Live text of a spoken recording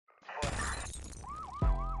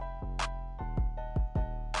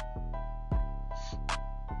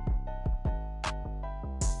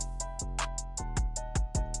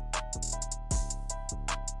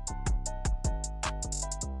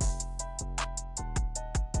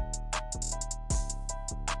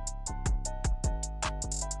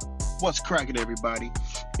What's cracking, everybody?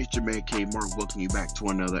 It's your man K Mark, welcoming you back to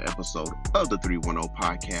another episode of the 310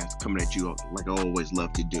 podcast, coming at you like I always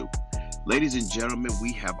love to do. Ladies and gentlemen,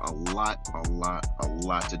 we have a lot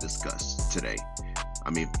to discuss today.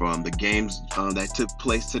 From the games that took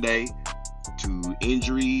place today, to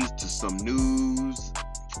injuries, to some news,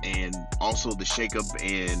 and also the shakeup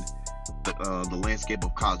and the landscape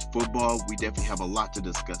of college football. We definitely have a lot to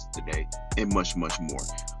discuss today and much more.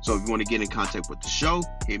 So if you want to get in contact with the show,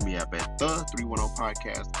 hit me up at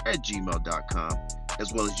the310podcast@gmail.com,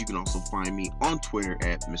 as well as you can also find me on Twitter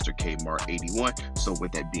at Mr. KMar81. So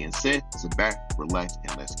with that being said, sit back, relax,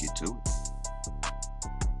 and let's get to it.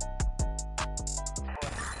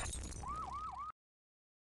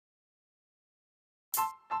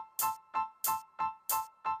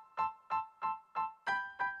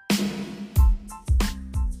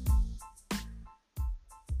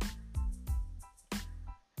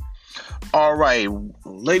 All right,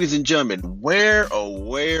 ladies and gentlemen, where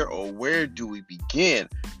do we begin?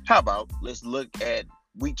 How about let's look at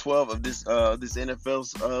week 12 of this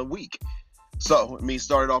NFL's week. So,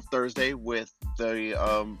 started off Thursday with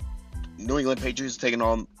the New England Patriots taking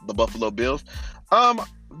on the Buffalo Bills.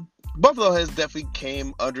 Buffalo has definitely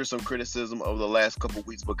came under some criticism over the last couple of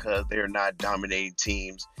weeks because they are not dominating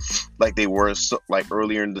teams like they were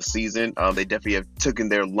earlier in the season. They definitely have taken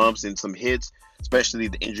their lumps and some hits, especially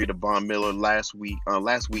the injury to Von Miller last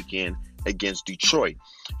weekend against Detroit.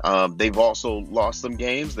 They've also lost some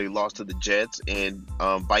games. They lost to the Jets and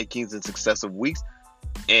Vikings in successive weeks.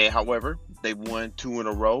 And however, they won 2 in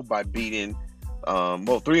a row by beating,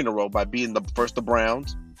 3 in a row by beating the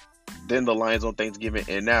Browns, then the Lions on Thanksgiving,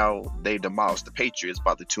 and now they demolished the Patriots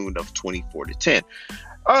by the tune of 24-10.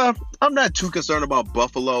 I'm not too concerned about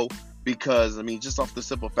Buffalo because, just off the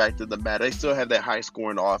simple fact of the matter, they still have that high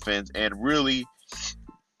scoring offense, and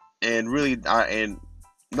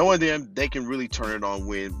knowing them, they can really turn it on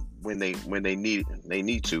when they need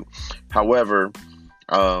to. However,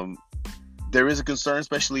 there is a concern,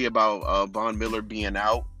 especially about Von Miller being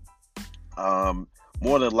out.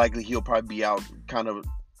 More than likely, he'll probably be out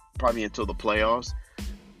probably until the playoffs.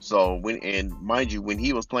 So mind you, when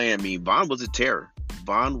he was playing, Von was a terror.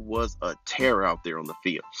 Von was a terror out there on the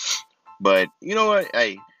field. But you know what?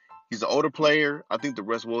 Hey, he's an older player. I think the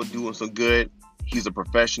rest will do him some good. He's a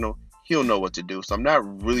professional. He'll know what to do. So I'm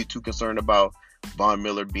not really too concerned about Von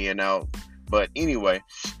Miller being out. But anyway,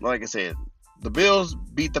 like I said, the Bills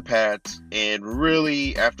beat the Pats, and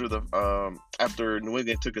really after New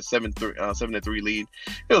England took a 7-3 lead,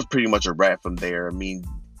 it was pretty much a wrap from there.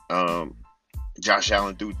 Josh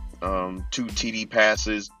Allen threw 2 TD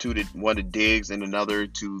passes, one to Diggs and another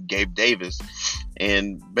to Gabe Davis,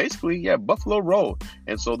 and basically, Buffalo rolled.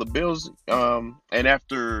 And so the Bills, and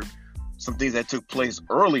after some things that took place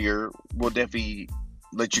earlier, will definitely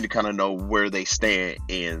let you kind of know where they stand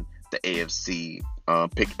in the AFC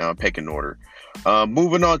pecking order.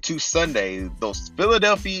 Moving on to Sunday, those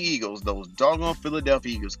doggone Philadelphia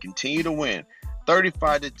Eagles continue to win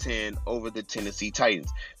 35-10 over the Tennessee Titans.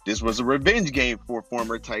 This was a revenge game for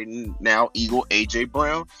former Titan, now Eagle A.J.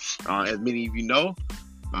 Brown. As many of you know,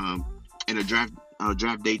 in a draft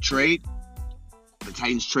day trade, the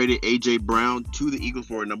Titans traded A.J. Brown to the Eagles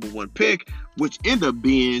for a number 1 pick, which ended up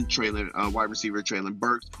being wide receiver Traylon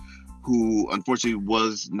Burks, who unfortunately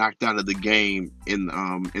was knocked out of the game in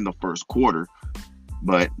the first quarter.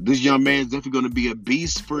 But this young man is definitely going to be a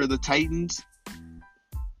beast for the Titans.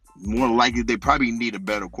 More likely, they probably need a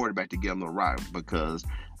better quarterback to get him the ride because,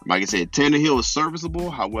 like I said, Tannehill is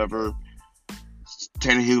serviceable. However,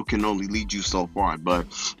 Tannehill can only lead you so far. But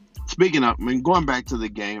speaking of, going back to the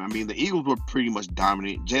game, the Eagles were pretty much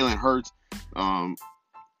dominant. Jalen Hurts,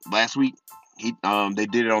 last week, they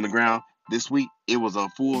did it on the ground. This week, it was a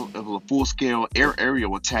full scale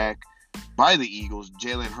aerial attack by the Eagles.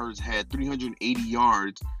 Jalen Hurts had 380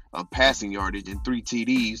 yards of passing yardage and 3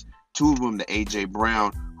 TDs. 2 of them to A.J.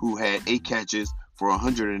 Brown, who had 8 catches for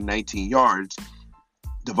 119 yards.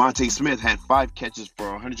 Devontae Smith had 5 catches for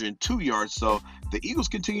 102 yards. So the Eagles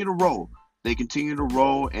continue to roll. They continue to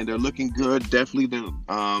roll, and they're looking good. Definitely the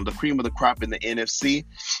cream of the crop in the NFC.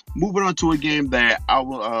 Moving on to a game that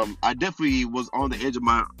I definitely was on the edge of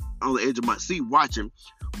my seat watching,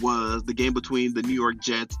 was the game between the New York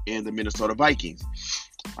Jets and the Minnesota Vikings.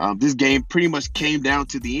 This game pretty much came down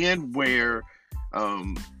to the end where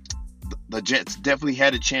the Jets definitely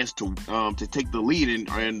had a chance to take the lead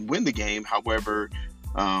and win the game. However,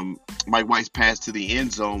 Mike White's pass to the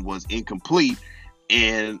end zone was incomplete,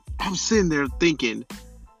 and I'm sitting there thinking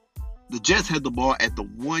the Jets had the ball at the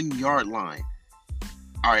 1-yard line.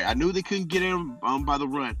 All right, I knew they couldn't get in by the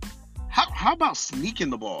run. How about sneaking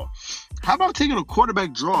the ball? How about taking a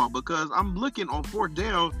quarterback draw? Because I'm looking on fourth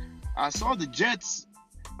down. I saw the Jets.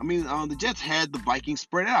 The Jets had the Vikings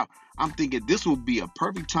spread out. I'm thinking this will be a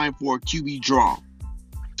perfect time for a QB draw.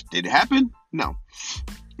 Did it happen? No.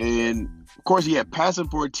 And of course, he had passing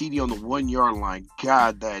for a TD on the 1 yard line.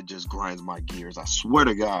 God, that just grinds my gears. I swear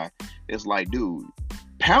to God. It's like, dude,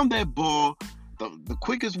 pound that ball. The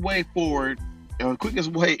quickest way forward,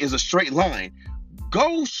 quickest way is a straight line.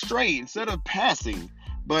 Go straight instead of passing.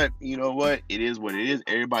 But you know what? It is what it is.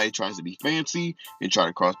 Everybody tries to be fancy and try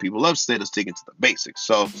to cross people up instead of sticking to the basics.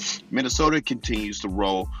 So Minnesota continues to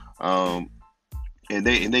roll, and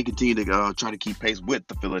they continue to try to keep pace with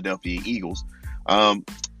the Philadelphia Eagles.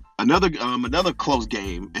 Another close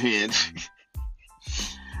game, and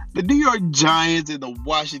the New York Giants and the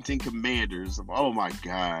Washington Commanders. Oh my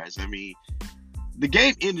gosh! I mean, the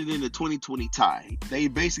game ended in a 20-20 tie. They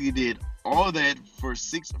basically did all that for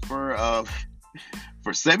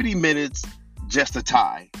 70 minutes just a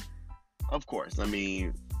tie. Of course, I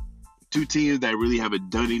mean, two teams that really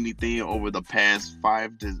haven't done anything over the past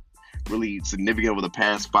 5 to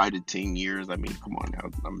 10 years. I mean, come on now.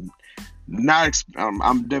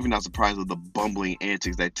 I'm definitely not surprised with the bumbling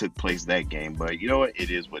antics that took place that game, but you know what? It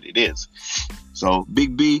is what it is. So,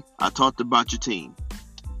 Big B, I talked about your team.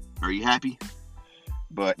 Are you happy?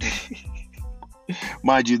 But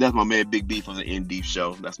mind you, that's my man Big B from the In Deep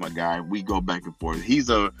Show. That's my guy. We go back and forth. He's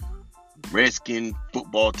a Redskin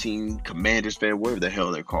football team, Commanders fan, whatever the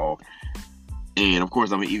hell they're called. And of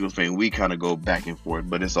course, I'm an Eagles fan. We kind of go back and forth,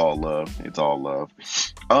 but it's all love. It's all love.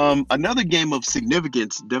 Another game of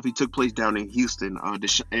significance definitely took place down in Houston.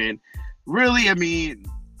 And really, I mean,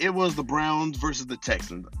 it was the Browns versus the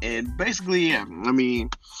Texans. And basically, yeah, I mean,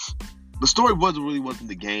 the story wasn't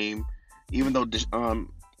the game, even though,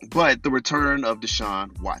 but the return of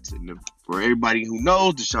Deshaun Watson. For everybody who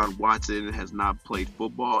knows, Deshaun Watson has not played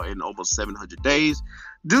football in almost 700 days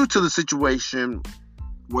due to the situation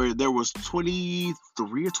where there was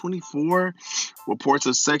 23 or 24 reports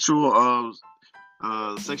of sexual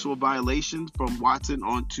violations from Watson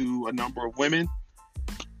onto a number of women.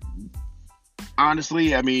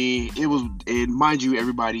 Honestly, I mean, it was, and mind you,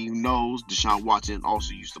 everybody who knows, Deshaun Watson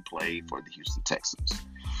also used to play for the Houston Texans.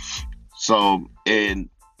 So, and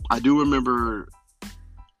I do remember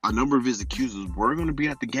a number of his accusers were going to be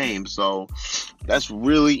at the game, so that's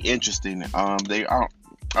really interesting.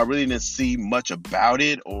 I really didn't see much about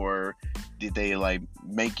it, or did they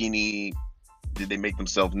make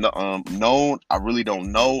themselves known? I really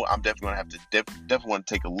don't know. I'm definitely gonna have to definitely want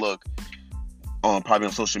to take a look probably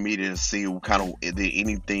on social media to see what kind of did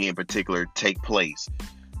anything in particular take place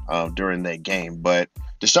during that game. But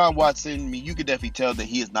Deshaun Watson, I mean, you could definitely tell that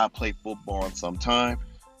he has not played football in some time.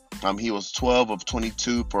 He was 12 of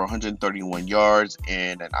 22 for 131 yards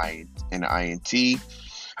and an INT.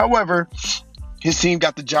 However, his team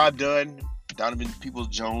got the job done. Donovan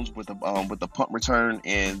Peoples-Jones with the punt return,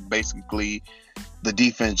 and basically the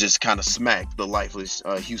defense just kind of smacked the lifeless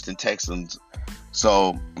Houston Texans.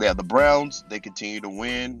 So yeah, the Browns, they continue to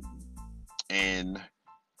win, and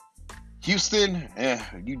Houston,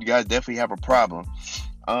 you guys definitely have a problem.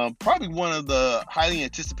 Probably one of the highly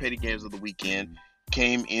anticipated games of the weekend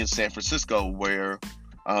came in San Francisco, where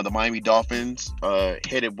the Miami Dolphins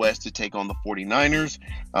headed west to take on the 49ers.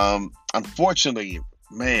 Unfortunately,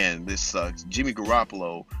 man, this sucks. Jimmy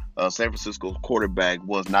Garoppolo, San Francisco's quarterback,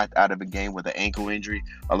 was knocked out of the game with an ankle injury.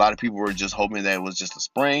 A lot of people were just hoping that it was just a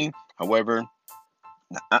sprain. However,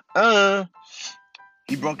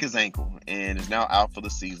 he broke his ankle and is now out for the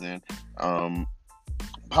season.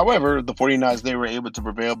 However, the 49ers, they were able to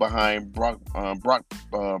prevail behind Brock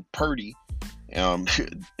Purdy.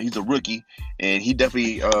 He's a rookie, and he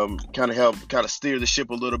definitely kind of steer the ship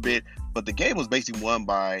a little bit. But the game was basically won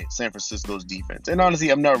by San Francisco's defense. And honestly,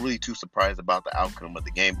 I'm not really too surprised about the outcome of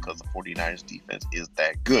the game because the 49ers defense is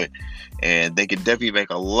that good. And they can definitely make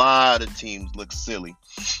a lot of teams look silly.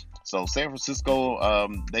 So San Francisco,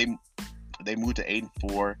 they moved to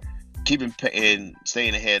 8-4, keeping and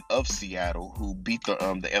staying ahead of Seattle, who beat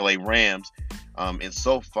the LA Rams in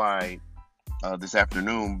SoFi this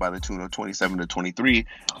afternoon by the tune of 27-23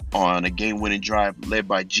 on a game-winning drive led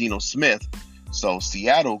by Geno Smith. So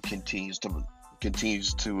Seattle continues to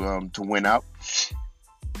win out.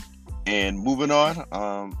 And moving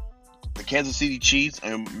on, the Kansas City Chiefs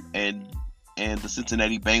and the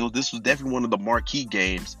Cincinnati Bengals. This was definitely one of the marquee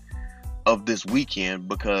games of this weekend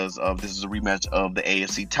because this is a rematch of the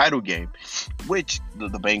AFC title game, which the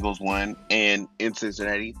Bengals won, and in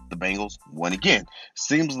Cincinnati, the Bengals won again.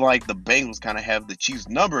 Seems like the Bengals kind of have the Chiefs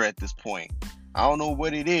number at this point. I don't know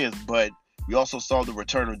what it is, but we also saw the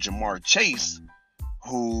return of Jamar Chase,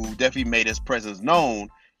 who definitely made his presence known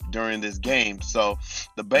during this game. So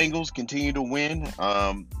the Bengals continue to win.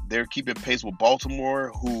 They're keeping pace with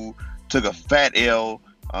Baltimore, who took a fat L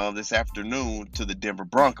this afternoon to the Denver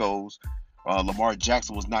Broncos. Lamar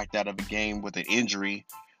Jackson was knocked out of the game with an injury.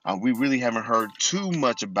 We really haven't heard too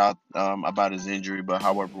much about his injury, but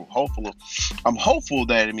however, I'm hopeful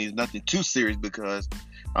that it means nothing too serious, because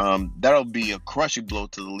that'll be a crushing blow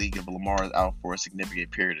to the league if Lamar is out for a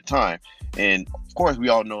significant period of time. And of course, we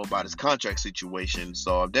all know about his contract situation,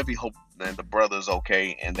 so I definitely hope that the brother's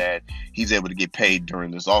okay and that he's able to get paid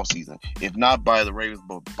during this offseason. If not by the Ravens,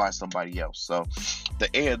 but by somebody else. So the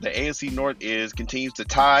AFC North continues to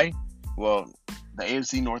tie. Well, the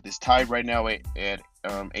AFC North is tied right now at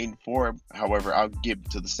 8-4. However, I'll get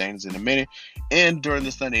to the standings in a minute. And during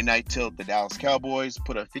the Sunday night tilt, the Dallas Cowboys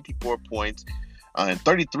put up 54 points, and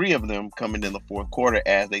 33 of them coming in the fourth quarter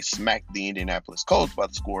as they smacked the Indianapolis Colts by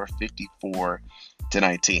the score of 54-19.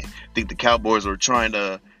 I think the Cowboys were trying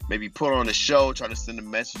to maybe put on a show, trying to send a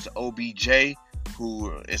message to OBJ,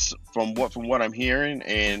 who is from what I'm hearing,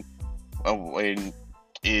 and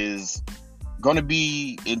is going to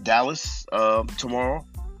be in Dallas tomorrow,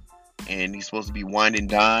 and he's supposed to be wine and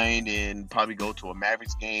dined and probably go to a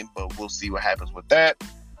Mavericks game, but we'll see what happens with that.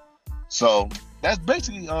 So that's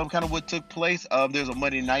basically kind of what took place. There's a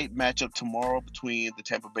Monday night matchup tomorrow between the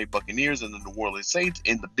Tampa Bay Buccaneers and the New Orleans Saints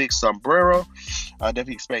in the Big Sombrero. I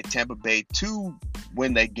definitely expect Tampa Bay to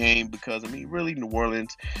win that game, because, I mean, really, New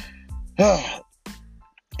Orleans,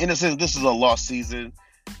 in a sense, this is a lost season.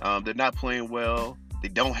 They're not playing well. They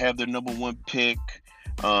don't have their number one pick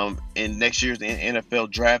in next year's NFL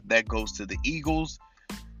draft. That goes to the Eagles.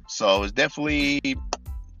 So it's definitely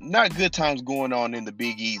not good times going on in the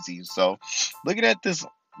Big Easy. So looking at the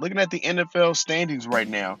NFL standings right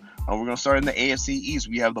now, we're going to start in the AFC East.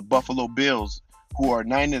 We have the Buffalo Bills, who are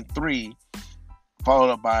 9-3, followed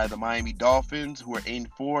up by the Miami Dolphins, who are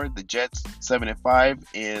 8-4, the Jets 7-5,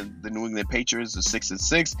 and the New England Patriots are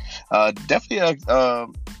 6-6. Definitely a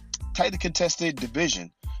tightly contested division.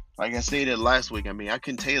 Like I stated last week, I mean, I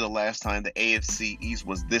couldn't tell you the last time the AFC East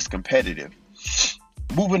was this competitive.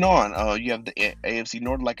 Moving on, you have the AFC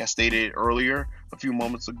North, like I stated earlier a few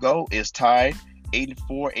moments ago, is tied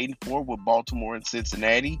 8-4 with Baltimore and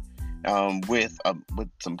Cincinnati, with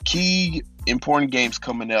some key important games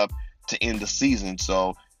coming up to end the season.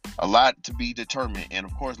 So a lot to be determined, and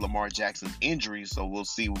of course Lamar Jackson's injury. So we'll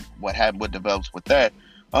see what develops with that.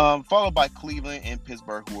 Followed by Cleveland and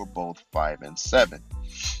Pittsburgh, who are both 5-7.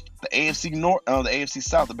 The AFC North, the AFC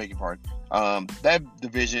South, I beg your pardon. That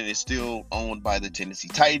division is still owned by the Tennessee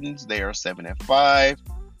Titans. They are 7-5,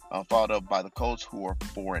 followed up by the Colts, who are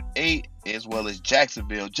 4-8, as well as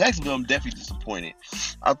Jacksonville. Jacksonville, I'm definitely disappointed.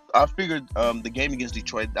 I figured the game against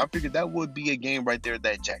Detroit, I figured that would be a game right there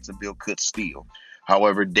that Jacksonville could steal.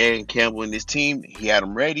 However, Dan Campbell and his team, he had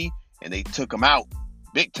them ready, and they took them out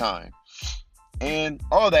big time. And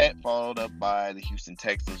all that followed up by the Houston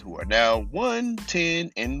Texans, who are now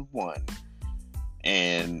 1-10-1.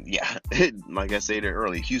 And yeah, like I said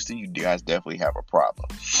earlier, Houston, you guys definitely have a problem.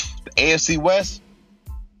 The AFC West,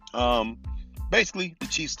 basically the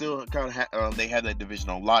Chiefs still kind of they have that division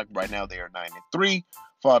on lock. Right now they are 9-3,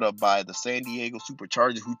 followed up by the San Diego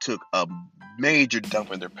Superchargers, who took a major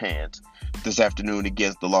dump in their pants this afternoon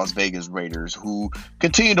against the Las Vegas Raiders, who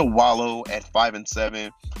continue to wallow at 5-7,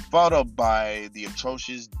 followed up by the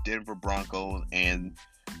atrocious Denver Broncos and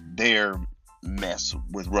their mess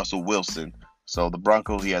with Russell Wilson. So the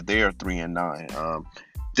Broncos, yeah, they are 3-9.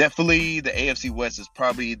 Definitely the AFC West is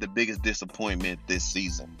probably the biggest disappointment this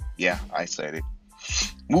season. Yeah, I said it.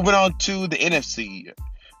 Moving on to the NFC.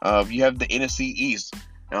 You have the NFC East.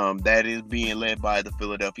 That is being led by the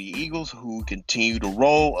Philadelphia Eagles, who continue to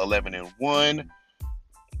roll 11-1,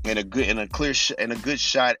 and a good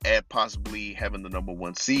shot at possibly having the number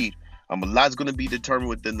one seed. A lot's going to be determined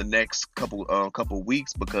within the next couple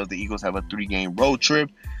weeks, because the Eagles have a 3-game road trip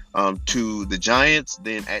to the Giants,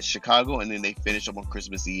 then at Chicago, and then they finish up on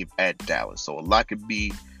Christmas Eve at Dallas. So a lot could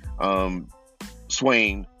be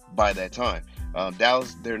swaying by that time.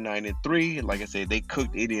 Dallas, they're 9-3. Like I said, they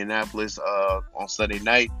cooked Indianapolis on Sunday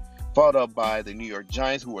night, followed up by the New York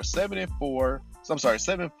Giants, who are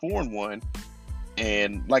 7-4-1.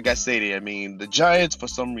 And like I said, I mean, the Giants, for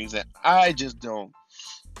some reason, I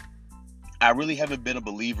really haven't been a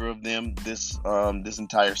believer of them this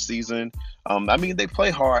entire season. I mean, they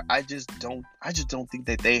play hard. I just don't think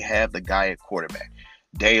that they have the guy at quarterback.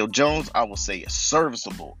 Daniel Jones, I will say, is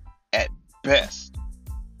serviceable at best.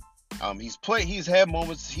 He's had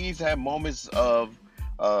moments of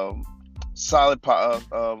solid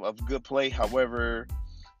of good play. However,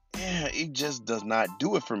 yeah, it just does not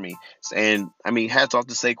do it for me. And I mean, hats off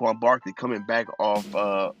to Saquon Barkley coming back off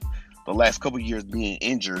the last couple of years being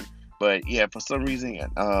injured. But yeah, for some reason,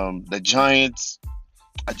 the Giants,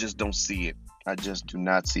 I just don't see it. I just do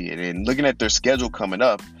not see it. And looking at their schedule coming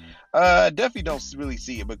up, I definitely don't really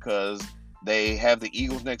see it because they have the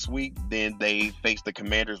Eagles next week. Then they face the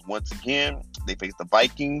Commanders once again. They face the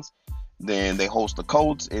Vikings. Then they host the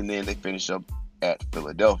Colts, and then they finish up at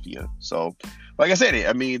Philadelphia. So, like I said,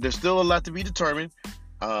 I mean, there's still a lot to be determined.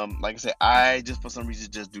 Like I said, I just for some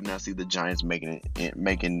reason just do not see the Giants making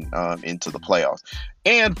into the playoffs.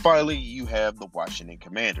 And finally, you have the Washington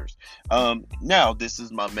Commanders. Now this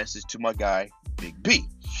is my message to my guy Big B.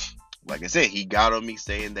 Like I said, he got on me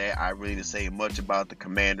saying that I really didn't say much about the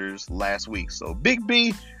Commanders last week. So Big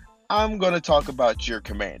B, I'm going to talk about your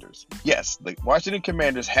Commanders. Yes, the Washington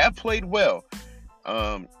Commanders have played well.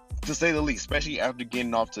 To say the least, especially after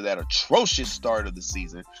getting off to that atrocious start of the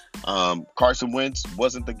season. Carson Wentz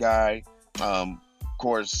wasn't the guy. Of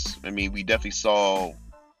course, I mean, we definitely saw,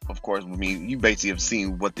 of course, I mean, you basically have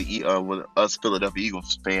seen what what us Philadelphia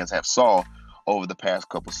Eagles fans have saw over the past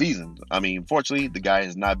couple seasons. I mean, unfortunately, the guy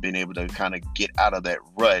has not been able to kind of get out of that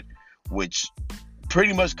rut, which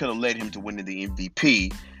pretty much could have led him to winning the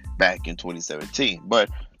MVP back in 2017.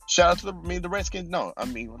 But shout out to the Redskins. No, I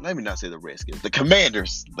mean, let me not say the Redskins. The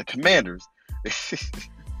Commanders. The Commanders.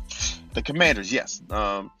 The Commanders, yes.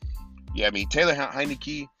 Yeah, I mean, Taylor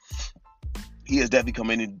Heineke, he has definitely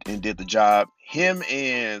come in and did the job. Him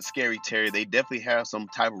and Scary Terry, they definitely have some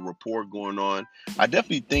type of rapport going on. I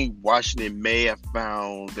definitely think Washington may have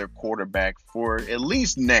found their quarterback for at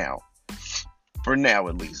least now. For now,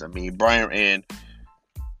 at least. I mean, Brian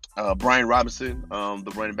Robinson,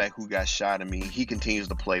 the running back who got shot, I mean, he continues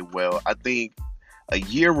to play well. I think a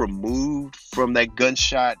year removed from that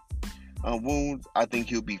gunshot wound, I think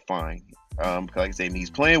he'll be fine. Like I said, he's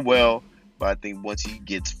playing well, but I think once he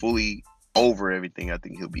gets fully over everything, I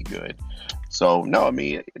think he'll be good. So shout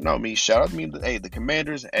out to me. Hey, the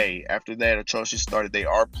Commanders. Hey, after that atrocious started, they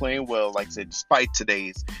are playing well. Like I said, despite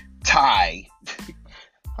today's tie.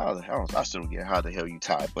 How the hell? I still don't get how the hell you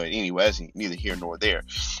tie. But anyway, that's neither here nor there.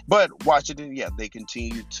 But Washington, yeah, they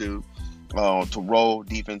continue to roll.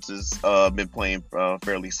 Defenses been playing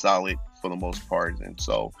fairly solid for the most part, and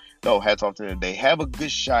so no, hats off to them. They have a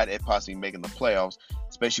good shot at possibly making the playoffs,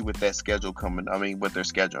 especially with that schedule coming. I mean, with their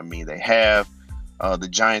schedule, I mean, they have the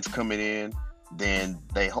Giants coming in. Then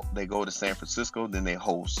they go to San Francisco. Then they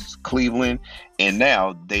host Cleveland, and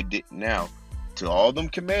now to all them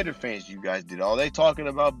Commander fans, you guys did all they talking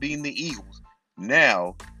about being the Eagles.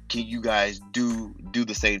 Now, can you guys do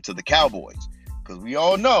the same to the Cowboys? Because we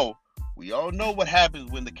all know what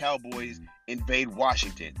happens when the Cowboys invade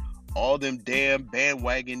Washington. All them damn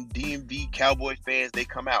bandwagon DMV Cowboy fans, they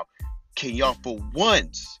come out. Can y'all for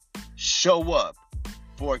once show up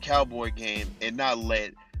for a Cowboy game and not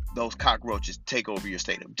let those cockroaches take over your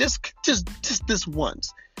stadium? Just this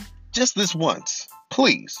once. Just this once.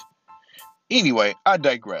 Please. Anyway, I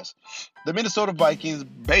digress. The Minnesota Vikings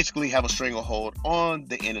basically have a stranglehold on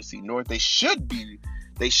the NFC North. They should be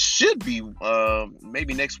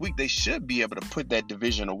maybe next week they should be able to put that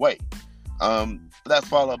division away. That's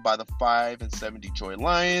followed by the 5-7 Detroit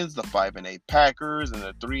Lions, the 5-8 Packers, and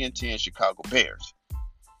the 3-10 Chicago Bears.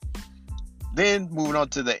 Then moving on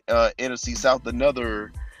to the NFC South,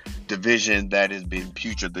 another division that has been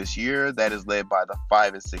putrid this year. That is led by the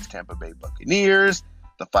 5-6 Tampa Bay Buccaneers,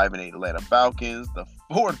 the 5-8 Atlanta Falcons, the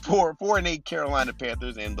 4-8 Carolina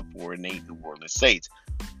Panthers, and the 4-8 New Orleans Saints.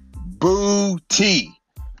 Boo-T.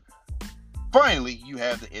 Finally, you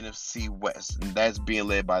have the NFC West, and that's being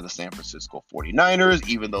led by the San Francisco 49ers.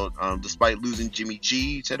 Even though, despite losing Jimmy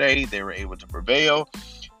G today, they were able to prevail.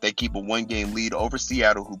 They keep a one-game lead over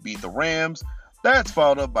Seattle, who beat the Rams. That's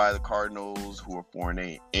followed up by the Cardinals, who are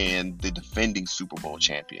 4-8, and the defending Super Bowl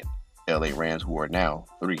champion, LA Rams, who are now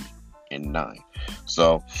 3-9.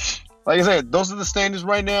 So, like I said, those are the standings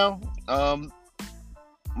right now.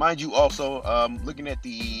 Mind you, also, looking at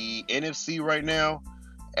the NFC right now,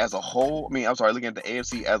 as a whole, looking at the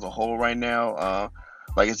AFC as a whole right now,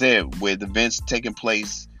 like I said, with events taking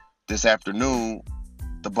place this afternoon,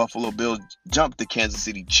 the Buffalo Bills jumped the Kansas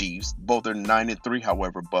City Chiefs. Both are 9-3.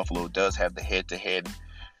 However, Buffalo does have the head-to-head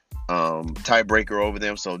tiebreaker over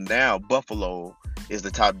them. So now Buffalo is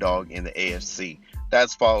the top dog in the AFC.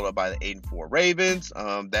 That's followed up by the 8-4 Ravens.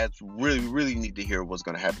 That's really need to hear what's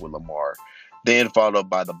going to happen with Lamar. Then followed up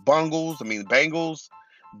by the Bengals.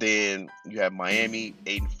 Then you have Miami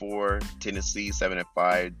 8-4, Tennessee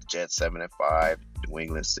 7-5, Jets 7-5, New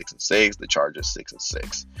England 6-6, the Chargers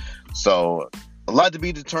 6-6. So A lot to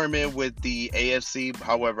be determined with the AFC.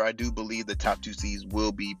 However, I do believe the top two seeds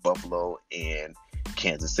will be Buffalo and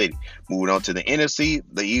Kansas City. Moving on to the NFC,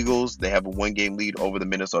 the Eagles, they have a 1-game lead over the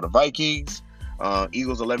Minnesota Vikings.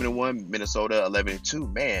 Eagles 11-1, Minnesota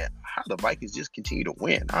 11-2. Man, how the Vikings just continue to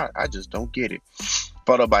win. I just don't get it.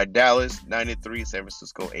 Followed by Dallas 9-3, San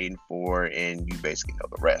Francisco 8-4, and you basically know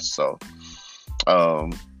the rest. So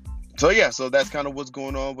that's kind of what's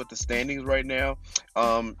going on with the standings right now.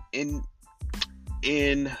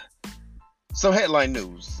 In some headline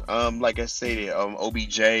news, like I stated,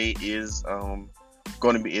 OBJ is going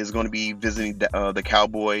to be visiting the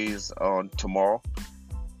Cowboys on tomorrow.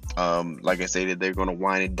 Like I stated, they're going to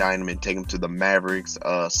wine and dine him and take him to the Mavericks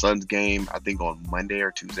Suns game, I think on Monday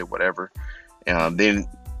or Tuesday, whatever. Then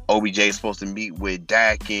OBJ is supposed to meet with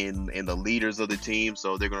Dak and the leaders of the team,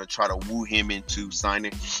 so they're going to try to woo him into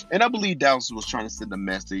signing. And I believe Dallas was trying to send a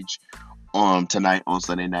message tonight on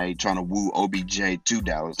Sunday night, trying to woo OBJ to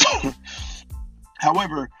Dallas.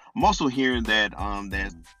 However, I'm also hearing that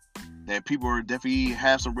that people are definitely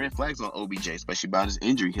have some red flags on OBJ, especially about his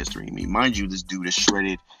injury history. I mean, mind you, this dude has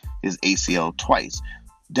shredded his ACL twice.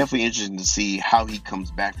 Definitely interesting to see how he comes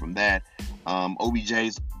back from that.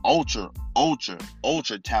 OBJ's ultra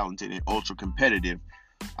talented and ultra competitive.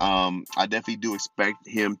 I definitely do expect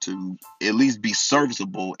him to at least be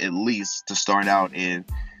serviceable, at least to start out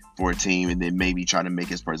for a team, and then maybe try to make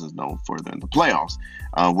his presence known further in the playoffs.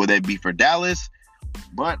 Will that be for Dallas?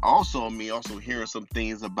 But also hearing some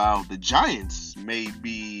things about the Giants may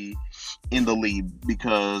be in the lead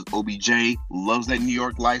because OBJ loves that New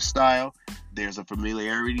York lifestyle. There's a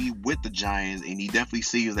familiarity with the Giants, and he definitely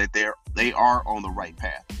sees that they are on the right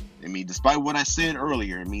path. I mean, despite what I said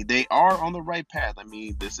earlier, I mean, they are on the right path. I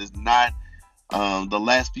mean, this is not the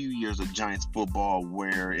last few years of Giants football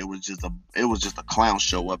where it was just a clown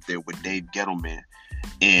show up there with Dave Gettleman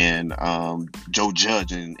and Joe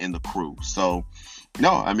Judge and the crew. So,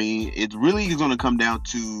 no, I mean, it really is going to come down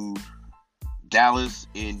to Dallas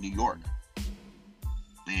and New York.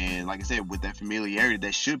 And like I said, with that familiarity,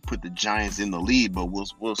 that should put the Giants in the lead, but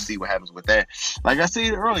we'll see what happens with that. Like I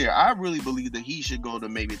said earlier, I really believe that he should go to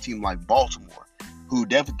maybe a team like Baltimore, who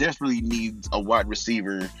desperately needs a wide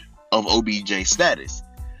receiver of OBJ status.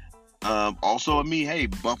 Also, I mean, hey,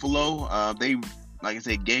 Buffalo, they, like I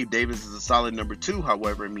said, Gabe Davis is a solid number 2.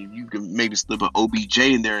 However, I mean, you can maybe slip an OBJ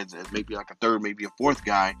in there as maybe like a third, maybe a fourth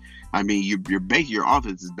guy. I mean, your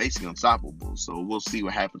offense is basically unstoppable. So we'll see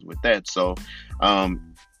what happens with that. So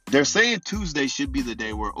they're saying Tuesday should be the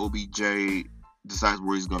day where OBJ decides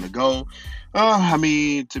where he's going to go. I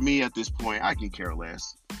mean, to me at this point, I can care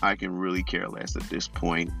less. I can really care less at this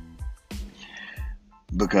point.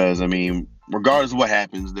 Because, I mean, regardless of what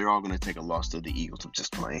happens, they're all going to take a loss to the Eagles. I'm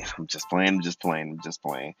just playing.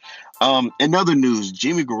 In other news,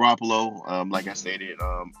 Jimmy Garoppolo, like I stated,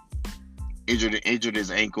 injured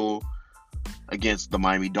his ankle against the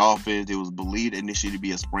Miami Dolphins. It was believed initially to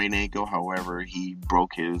be a sprained ankle. However, he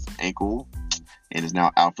broke his ankle and is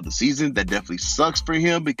now out for the season. That definitely sucks for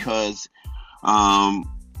him because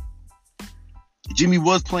Jimmy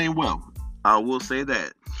was playing well. I will say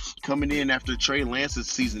that. Coming in after Trey Lance's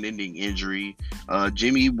season-ending injury,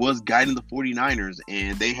 Jimmy was guiding the 49ers,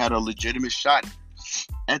 and they had a legitimate shot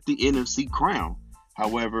at the NFC crown.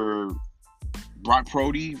 However, Brock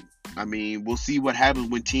Purdy, I mean, we'll see what happens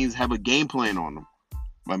when teams have a game plan on them.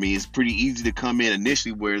 I mean, it's pretty easy to come in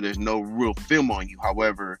initially where there's no real film on you.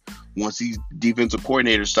 However, once these defensive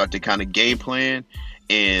coordinators start to kind of game plan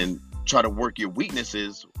and try to work your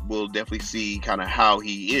weaknesses, we'll definitely see kind of how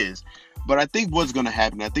he is. But I think what's going to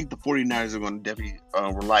happen, I think the 49ers are going to definitely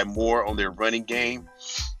rely more on their running game.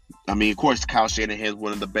 I mean, of course, Kyle Shanahan is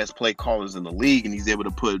one of the best play callers in the league, and he's able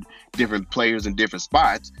to put different players in different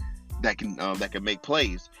spots that can make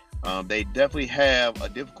plays. They definitely have a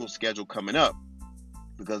difficult schedule coming up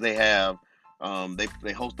because they have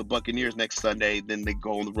they host the Buccaneers next Sunday, then they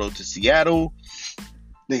go on the road to Seattle.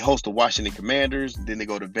 They host the Washington Commanders, then they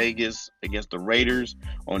go to Vegas against the Raiders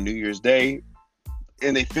on New Year's Day.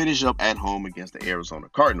 And they finish up at home against the Arizona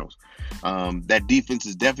Cardinals. That defense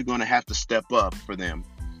is definitely going to have to step up for them.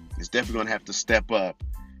 It's definitely going to have to step up.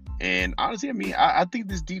 And honestly, I mean, I think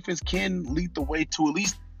this defense can lead the way to at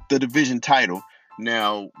least the division title.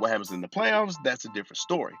 Now, what happens in the playoffs, that's a different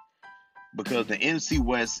story. Because the NFC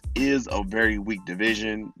West is a very weak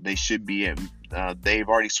division. They should be at, they've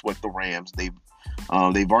already swept the Rams. They've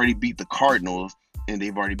already beat the Cardinals. And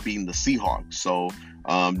they've already beaten the Seahawks. So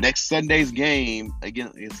next Sunday's game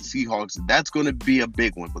against the Seahawks, that's going to be a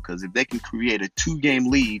big one because if they can create a 2-game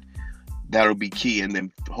lead, that'll be key. And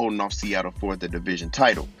then holding off Seattle for the division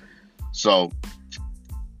title. So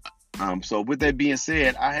So with that being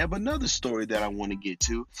said, I have another story that I want to get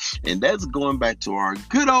to, and that's going back to our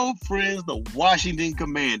good old friends, the Washington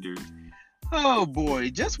Commanders. Oh boy,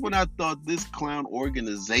 just when I thought this clown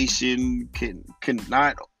organization can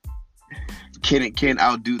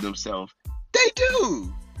outdo themselves, they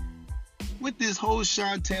do. With this whole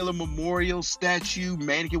Sean Taylor memorial statue,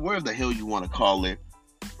 mannequin, whatever the hell you want to call it.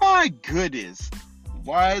 My goodness.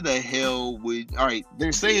 Why the hell would... Alright,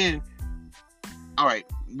 they're saying... Alright,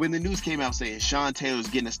 when the news came out saying Sean Taylor's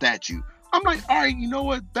getting a statue, I'm like, alright, you know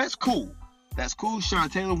what? That's cool. That's cool. Sean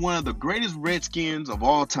Taylor, one of the greatest Redskins of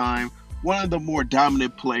all time. One of the more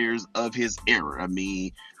dominant players of his era. I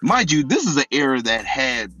mean, mind you, this is an era that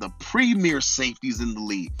had the premier safeties in the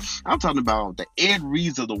league. I'm talking about the Ed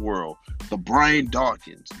Reeds of the world, the Brian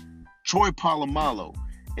Dawkins, Troy Polamalu,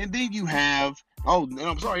 and then you have, oh, and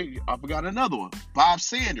I'm sorry, I forgot another one, Bob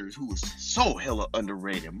Sanders, who was so hella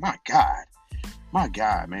underrated. My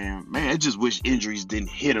God, man, I just wish injuries didn't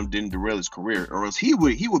hit him, didn't derail his career, or else he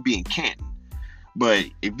would be in Canton. But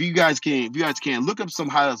if you guys can look up some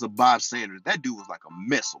highlights of Bob Sanders, that dude was like a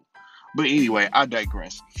missile. But anyway, I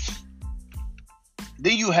digress.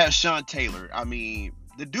 Then you have Sean Taylor. I mean,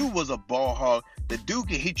 the dude was a ball hog. The dude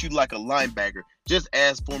can hit you like a linebacker, just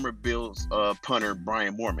as former Bills punter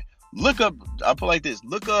Brian Moorman. Look up, I'll put it like this.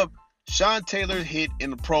 Look up Sean Taylor's hit in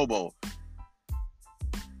the Pro Bowl.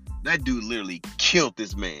 That dude literally killed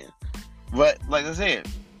this man. But like I said,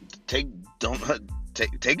 take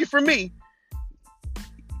it from me.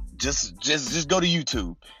 Just go to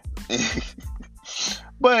YouTube.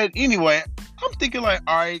 But anyway, I'm thinking like,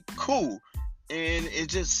 all right, cool. And it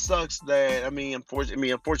just sucks that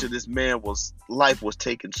unfortunately, this man's life was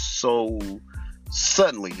taken so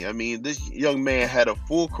suddenly. I mean, this young man had a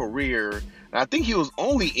full career, and I think he was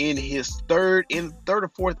only in his third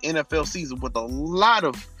or fourth NFL season with a lot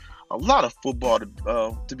of football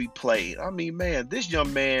to be played. I mean, man, this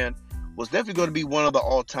young man was definitely going to be one of the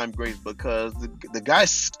all-time greats because the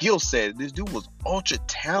guy's skill set, this dude was ultra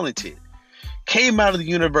talented. Came out of the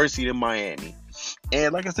University of Miami.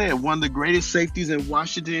 And like I said, one of the greatest safeties in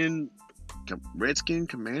Washington Redskin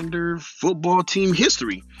Commander football team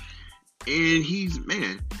history. And he's,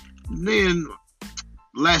 man,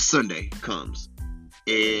 last Sunday comes.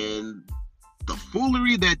 And the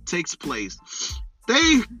foolery that takes place,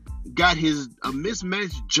 they got a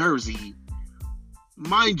mismatched jersey.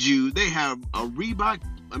 Mind you, they have a Reebok.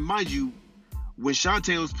 And mind you, when Sean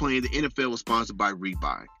Taylor was playing, the NFL was sponsored by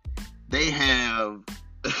Reebok. They have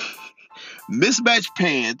mismatched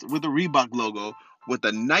pants with a Reebok logo with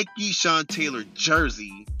a Nike Sean Taylor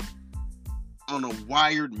jersey on a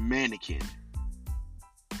wired mannequin.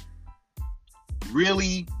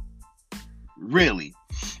 Really? Really?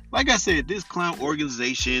 Like I said, this clown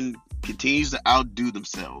organization continues to outdo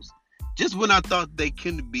themselves. Just when I thought they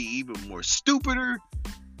couldn't be even more stupider,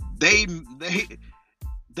 they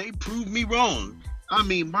proved me wrong. I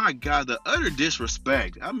mean, my God, the utter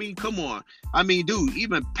disrespect. I mean, come on. I mean, dude,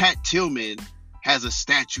 even Pat Tillman has a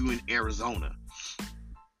statue in Arizona.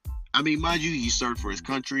 I mean, mind you, he served for his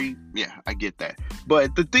country. Yeah, I get that.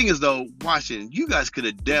 But the thing is, though, Washington, you guys could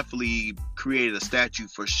have definitely created a statue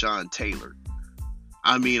for Sean Taylor.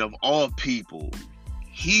 I mean, of all people,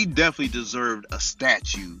 he definitely deserved a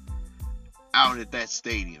statue out at that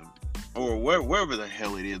stadium, or wherever the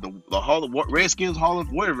hell it is, the Hall of Redskins Hall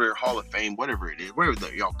of whatever Hall of Fame, whatever it is,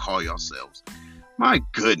 whatever y'all call yourselves. My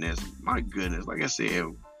goodness, like I said.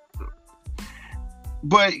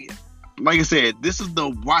 But like I said, this is the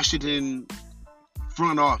Washington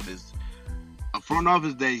front office, a front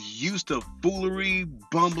office that's used to foolery,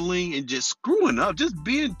 bumbling, and just screwing up, just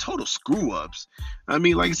being total screw ups. I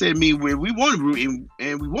mean, like I said, we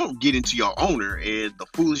won't get into your owner and the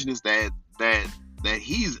foolishness that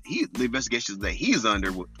he's the investigations that he's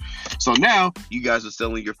under. So now you guys are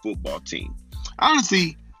selling your football team.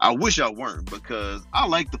 Honestly, I wish I weren't, because I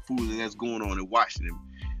like the foolishness that's going on in Washington.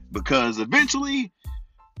 Because eventually,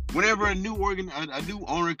 whenever a new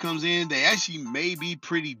owner comes in, they actually may be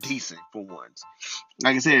pretty decent for once.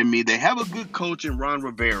 Like I said, they have a good coach in Ron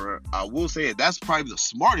Rivera. I will say that's probably the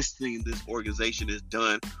smartest thing this organization has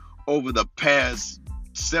done over the past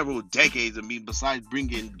several decades. Besides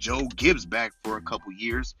bringing Joe Gibbs back for a couple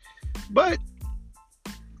years. But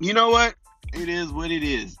you know what? It is what it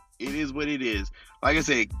is. It is what it is. Like I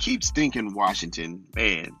said, keep stinking Washington,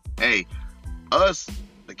 man. Hey, us,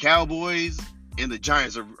 the Cowboys, and the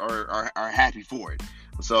Giants are happy for it.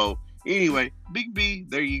 So anyway, Big B,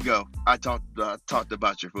 there you go. I talked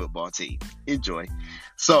about your football team. Enjoy.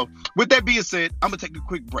 So with that being said, I'm gonna take a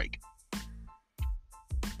quick break.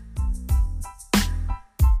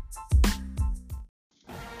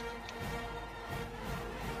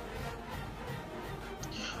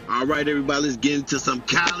 All right, everybody, let's get into some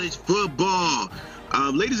college football.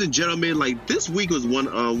 Ladies and gentlemen, like this week was one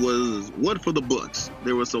for the books.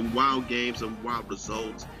 There were some wild games, some wild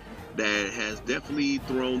results that has definitely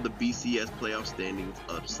thrown the BCS playoff standings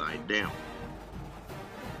upside down.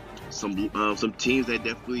 Some teams that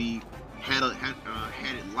definitely had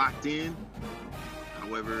it locked in.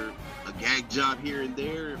 However, a gag job here and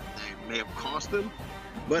there that may have cost them.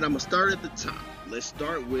 But I'm gonna start at the top. Let's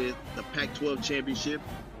start with the Pac-12 championship.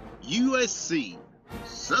 USC,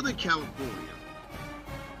 Southern California.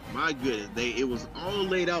 My goodness, it was all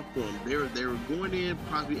laid out for them. They were going in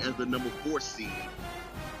possibly as the number 4 seed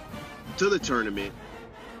to the tournament.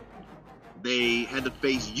 They had to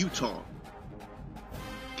face Utah,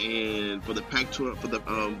 and for the Pac-12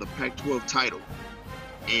 the Pac-12 title,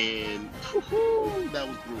 and that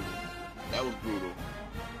was brutal. That was brutal.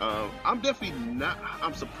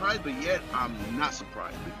 I'm surprised, but yet I'm not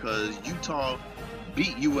surprised because Utah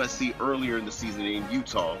beat USC earlier in the season in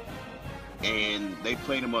Utah, and they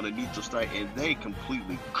played them on a neutral site, and they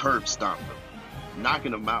completely curb stomped them,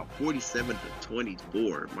 knocking them out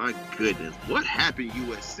 47-24. My goodness, what happened,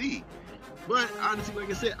 USC? But honestly, like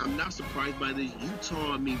I said, I'm not surprised by this.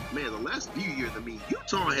 Utah, I mean, man, the last few years,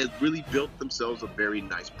 Utah has really built themselves a very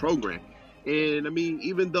nice program, and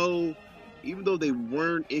even though they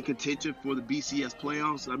weren't in contention for the BCS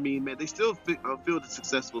playoffs, man, they still filled a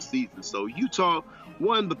successful season. So Utah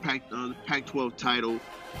won the Pac-12 title,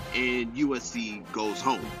 and USC goes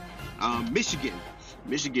home. Michigan,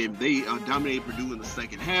 they dominated Purdue in the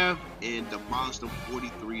second half and demolished them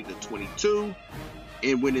 43-22,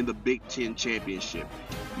 and winning the Big Ten championship.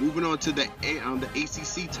 Moving on to the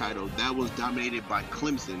ACC title, that was dominated by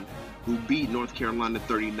Clemson, who beat North Carolina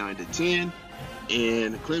 39-10.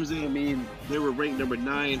 And Clemson, they were ranked number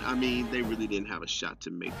 9. They really didn't have a shot to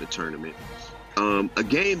make the tournament. A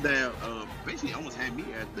game that basically almost had me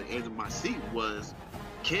at the edge of my seat was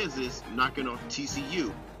Kansas knocking off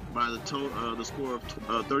TCU by the score of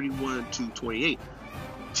 31-28.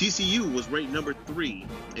 TCU was ranked number 3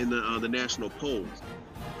 in the national polls,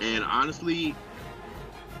 and honestly,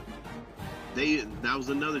 that was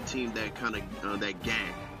another team that kind of that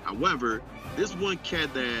gagged. However, this one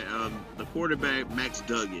cat that the quarterback, Max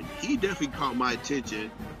Duggan, he definitely caught my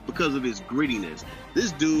attention because of his grittiness.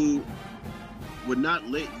 This dude would not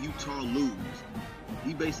let Utah lose.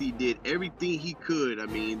 He basically did everything he could.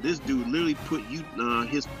 This dude literally put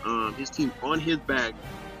his team on his back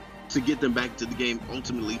to get them back to the game,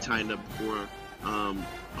 ultimately tying up before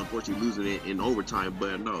unfortunately losing it in overtime.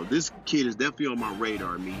 But no, this kid is definitely on my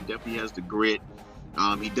radar. He definitely has the grit.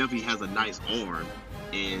 He definitely has a nice arm.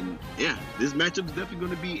 And yeah, this matchup is definitely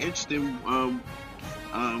going to be interesting on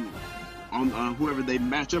whoever they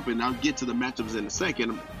match up, and I'll get to the matchups in a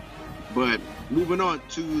second. But moving on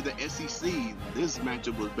to the SEC, this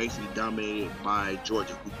matchup was basically dominated by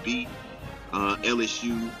Georgia, who beat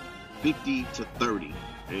LSU 50-30.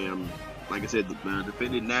 And like I said, the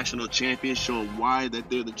defending national champions, showing why that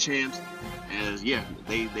they're the champs. As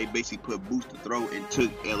they basically put boots to throw and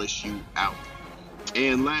took LSU out.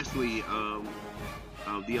 And lastly,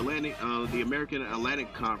 the American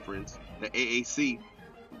Atlantic Conference, the AAC,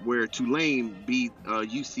 where Tulane beat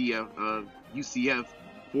UCF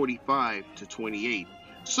 45-28.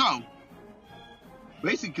 So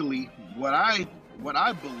basically, what I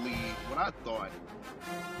thought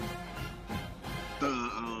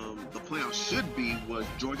the playoffs should be was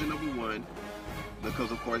Georgia number 1,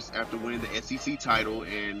 because of course after winning the SEC title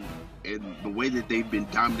and the way that they've been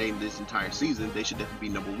dominating this entire season, they should definitely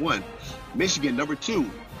be number 1. Michigan number 2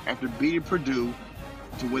 after beating Purdue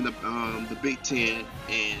to win the Big Ten,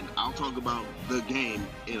 and I'll talk about the game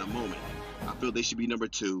in a moment. I feel they should be number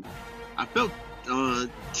 2. I felt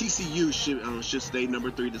TCU should stay number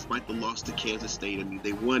 3 despite the loss to Kansas State.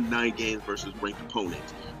 They won 9 games versus ranked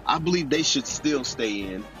opponents. I believe they should still stay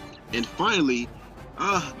in. And finally,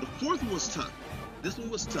 the fourth one was tough. This one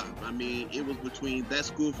was tough. It was between that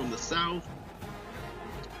school from the South,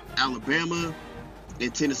 Alabama,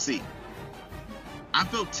 and Tennessee. I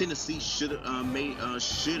felt Tennessee should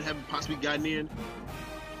have possibly gotten in.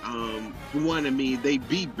 For one, they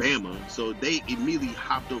beat Bama, so they immediately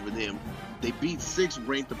hopped over them. They beat 6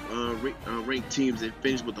 ranked teams and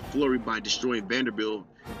finished with a flurry by destroying Vanderbilt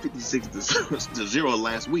 56-0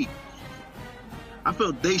 last week. I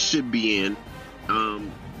felt they should be in.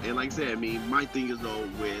 And like I said, my thing is though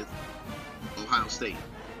with Ohio State,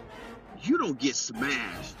 you don't get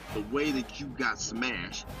smashed the way that you got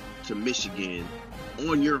smashed to Michigan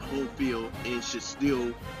on your home field and should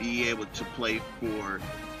still be able to play for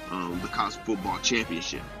the college football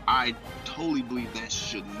championship. I totally believe that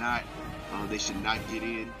should not They should not get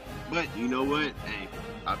in. But you know what? Hey,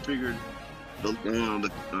 I figured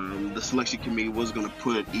the selection committee was going to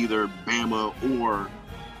put either Bama or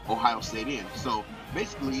Ohio State in. So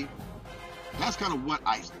basically, that's kind of what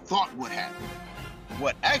I thought would happen.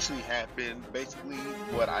 What actually happened, basically,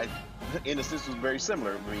 what I, in a sense, was very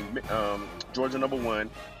similar. I mean, Georgia number 1,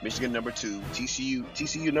 Michigan number 2,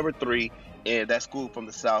 TCU number 3, and that school from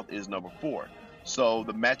the South is number 4. So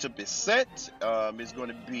the matchup is set. It's going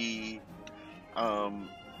to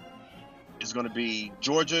be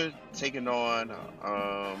Georgia taking on.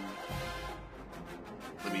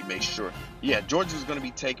 Let me make sure. Yeah, Georgia is going to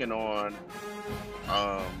be taking on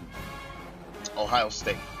Ohio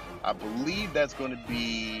State. I believe that's going to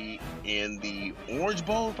be in the Orange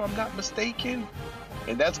Bowl, if I'm not mistaken,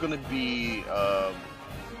 and that's going to be the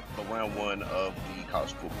round 1 of the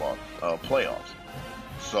college football playoffs.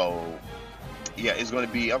 So, yeah, it's going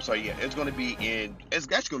to be. I'm sorry. Yeah, it's going to be in. It's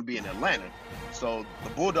actually going to be in Atlanta. So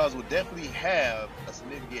the Bulldogs will definitely have a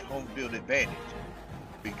significant home field advantage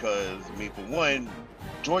because, I mean, for one,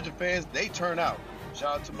 Georgia fans, they turn out.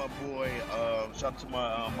 Shout out to my boy, shout out to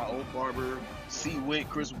my old barber, C. Witt,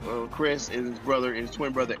 Chris, and his brother, and his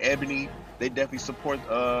twin brother Ebony. They definitely support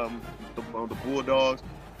the Bulldogs.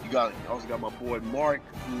 You also got my boy Mark,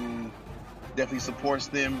 who definitely supports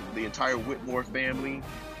them. The entire Whitmore family,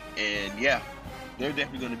 and yeah, they're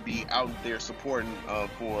definitely going to be out there supporting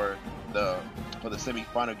for the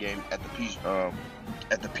semifinal game at the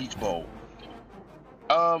Peach Bowl.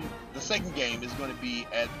 The second game is going to be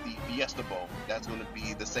at the Fiesta Bowl. That's going to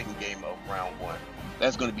be the second game of round 1.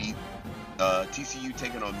 That's going to be TCU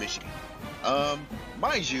taking on Michigan.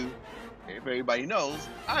 Mind you, if everybody knows,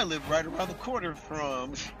 I live right around the corner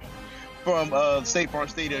from State Farm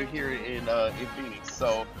Stadium here in Phoenix.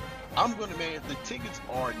 So I'm going to, man, if the tickets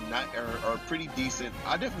are pretty decent,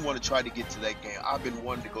 I definitely want to try to get to that game. I've been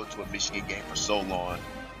wanting to go to a Michigan game for so long.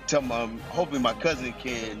 Hopefully my cousin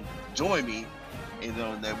can join me,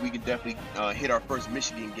 and that we can definitely hit our first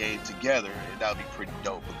Michigan game together, and that would be pretty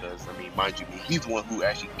dope because, I mean, mind you, he's the one who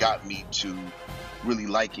actually got me to really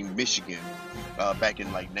liking Michigan back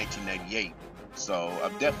in like 1998. So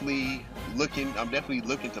I'm definitely looking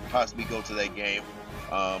to possibly go to that game.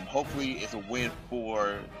 Hopefully it's a win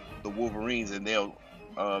for the Wolverines, and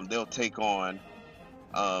they'll take on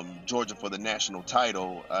Georgia for the national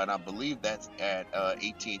title, and I believe that's at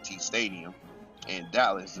AT&T Stadium in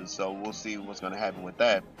Dallas, and so we'll see what's going to happen with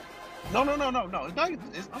that. No. It's not,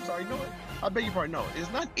 I'm sorry. No, I beg your pardon. No,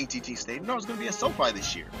 it's not AT&T Stadium. No, it's going to be at SoFi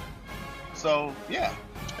this year. So yeah,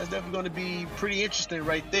 that's definitely going to be pretty interesting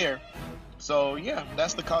right there. So yeah,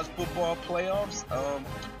 that's the college football playoffs.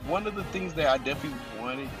 One of the things that I definitely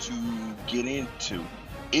wanted to get into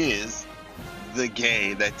is the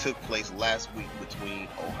game that took place last week between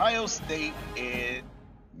Ohio State and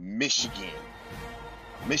Michigan.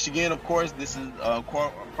 Michigan, of course, this is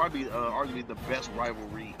probably arguably the best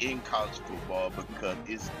rivalry in college football because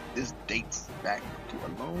this dates back to a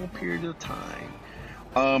long period of time.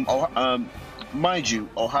 Mind you,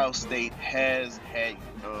 Ohio State has had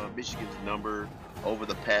Michigan's number over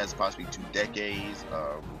the past possibly 2 decades.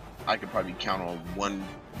 I could probably count on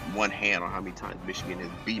one hand on how many times Michigan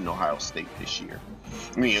has beaten Ohio State this year.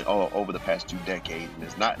 I mean, over the past 2 decades,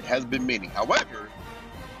 and has been many. However,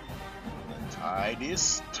 the tide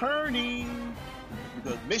is turning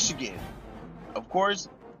because Michigan, of course,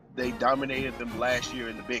 they dominated them last year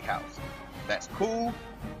in the Big House. That's cool.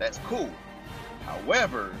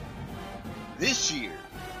 However, this year,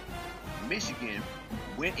 Michigan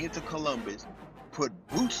went into Columbus, put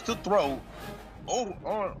boots to throat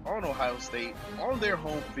on Ohio State on their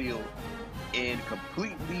home field, and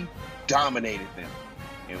completely dominated them.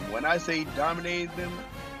 And when I say dominated them,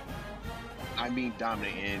 I mean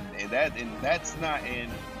dominated. And that's not in.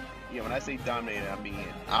 Yeah, when I say dominated, I mean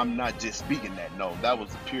I'm not just speaking that. No, that was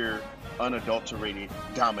pure, unadulterated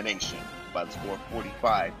domination by the score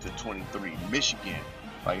 45-23. Michigan,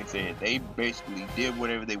 like I said, they basically did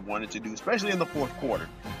whatever they wanted to do, especially in the fourth quarter,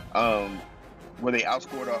 where they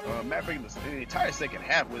outscored. Matter of fact, in the entire second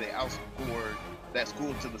half, where they outscored that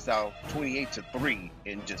school to the South 28-3,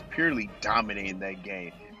 and just purely dominating that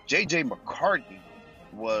game. J.J. McCartney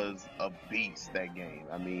was a beast that game.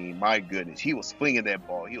 I mean, my goodness, he was flinging that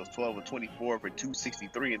ball. He was 12 of 24 for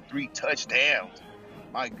 263 and 3 touchdowns.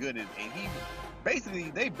 My goodness, and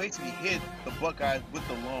they basically hit the Buckeyes with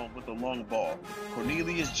the long ball.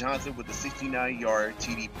 Cornelius Johnson with a 69-yard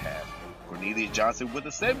TD pass. Cornelius Johnson with a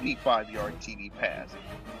 75-yard TD pass.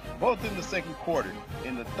 Both in the second quarter.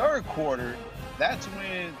 In the third quarter, that's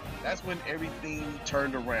when everything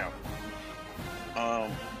turned around.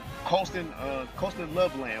 Colston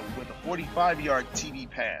Loveland with a 45-yard TD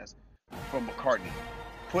pass. from McCartney,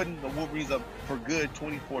 putting the Wolverines up for good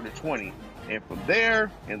 24-20. And from there,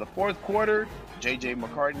 in the fourth quarter, J.J.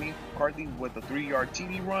 McCartney with a 3-yard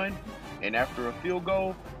TD run, and after a field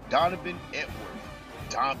goal, Donovan Edwards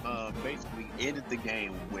basically ended the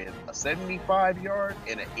game with a 75-yard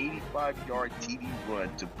and an 85-yard TD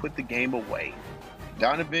run to put the game away.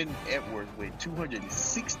 Donovan Edwards with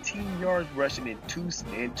 216 yards rushing and two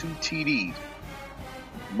TDs.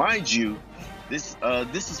 Mind you, this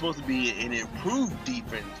is supposed to be an improved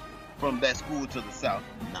defense from that school to the south.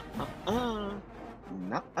 The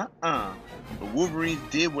Wolverines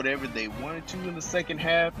did whatever they wanted to in the second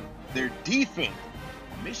half. Their defense,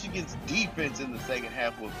 Michigan's defense in the second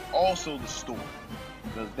half, was also the story,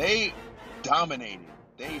 because they dominated.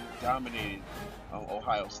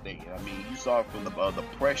 Ohio State. I mean, you saw from the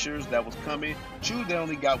pressures that was coming. True, they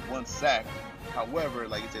only got 1 sack. However,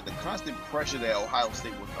 like I said, the constant pressure that Ohio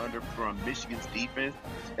State was under from Michigan's defense,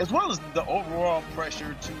 as well as the overall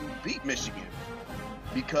pressure to beat Michigan.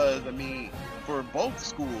 Because, I mean, for both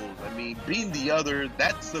schools, I mean, beating the other,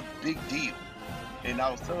 that's a big deal. And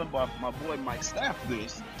I was telling my boy Mike Staff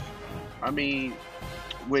this. I mean,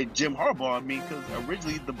 with Jim Harbaugh, I mean, because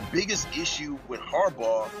originally the biggest issue with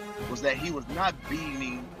Harbaugh was that he was not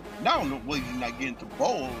beating, not getting to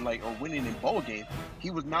bowl, or winning in bowl games.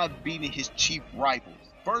 He was not beating his chief rivals.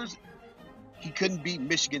 First, he couldn't beat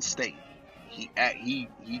Michigan State. He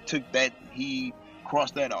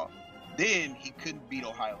crossed that off. Then he couldn't beat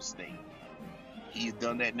Ohio State. He's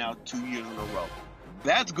done that now 2 years in a row.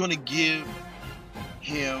 That's going to give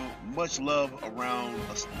him much love around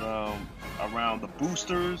the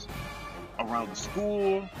boosters, around the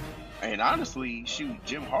school, and honestly,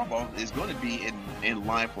 Jim Harbaugh is going to be in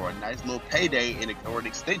line for a nice little payday or an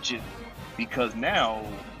extension, because now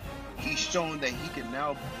he's shown that he can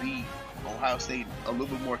now beat Ohio State a little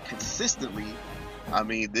bit more consistently. I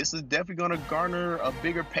mean, this is definitely going to garner a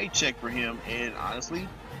bigger paycheck for him, and honestly,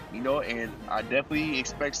 and I definitely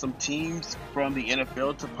expect some teams from the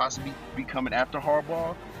NFL to possibly be coming after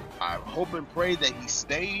Harbaugh. I hope and pray that he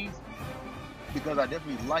stays, because I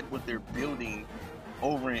definitely like what they're building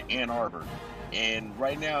over in Ann Arbor. And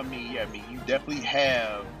right now, I mean, you definitely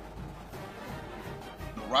have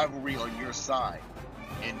the rivalry on your side.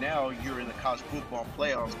 And now you're in the college football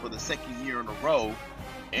playoffs for the second year in a row,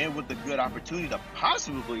 and with a good opportunity to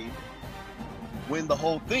possibly win the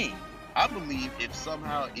whole thing. I believe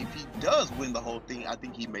if he does win the whole thing, I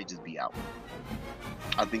think he may just be out.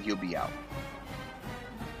 I think he'll be out.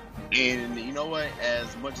 And you know what?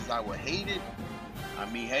 As much as I would hate it,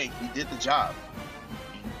 I mean, hey, he did the job.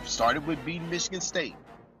 He started with beating Michigan State.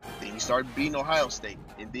 Then he started beating Ohio State.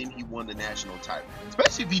 And then he won the national title.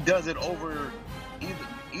 Especially if he does it over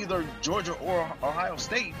either Georgia or Ohio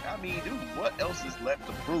State. I mean, dude, what else is left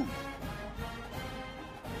to prove?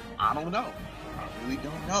 I don't know. I really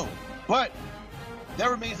don't know. But that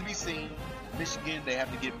remains to be seen. Michigan, they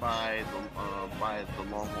have to get by the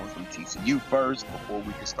Longhorns from TCU first before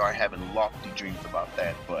we can start having lofty dreams about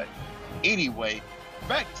that. But anyway,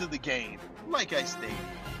 back to the game. Like I stated,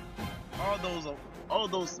 all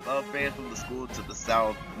those fans from the school to the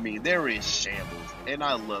south, I mean, there is shambles, and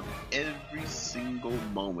I love every single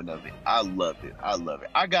moment of it. I love it.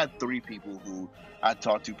 I got 3 people who I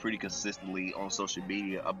talk to pretty consistently on social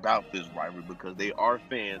media about this rivalry, because they are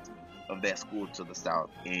fans of that school to the south,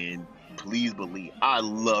 and please believe I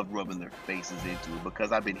love rubbing their faces into it,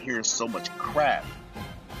 because I've been hearing so much crap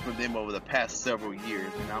from them over the past several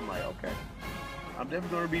years, and I'm like, okay, I'm definitely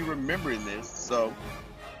going to be remembering this. So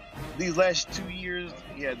these last 2 years,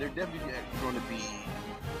 yeah, they're definitely going to be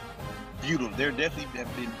beautiful. They're definitely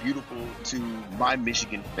have been beautiful to my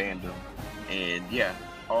Michigan fandom, and yeah,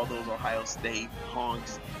 all those Ohio State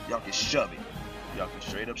honks, y'all can shove it. Y'all can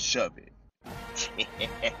straight up shove it.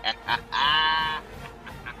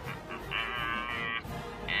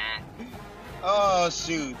 Oh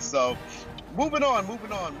shoot. So moving on. One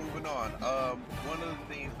of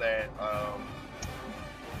the things that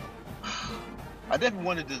I definitely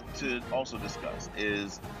wanted to also discuss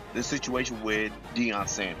is the situation with Deion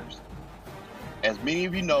Sanders. As many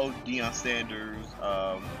of you know, Deion Sanders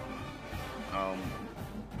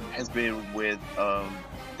has been with the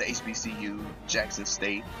HBCU, Jackson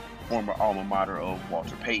State, former alma mater of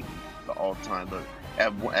Walter Payton, the all-time,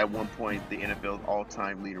 at one point the NFL's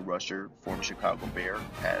all-time leading rusher, former Chicago Bear,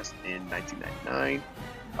 passed in 1999.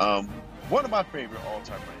 One of my favorite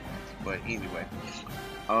all-time running backs. But anyway,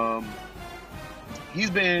 he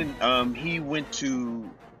went to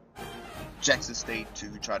Jackson State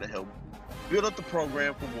to try to help build up the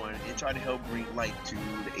program for one, and try to help bring light to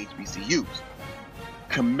the HBCUs.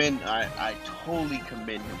 I totally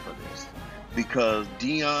commend him for this because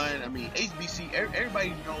Dion, I mean,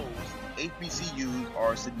 everybody knows HBCUs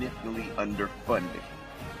are significantly underfunded.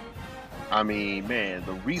 I mean, man,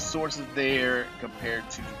 the resources there compared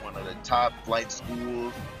to one of the top flight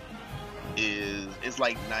schools it's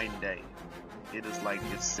like night and day. It is like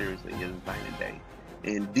it is night and day.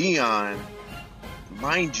 And Dion,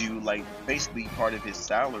 mind you, like basically part of his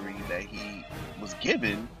salary that he was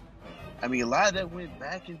given, I mean, a lot of that went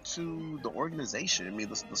back into the organization. I mean,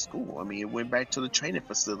 the school. I mean, it went back to the training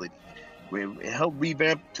facility. It helped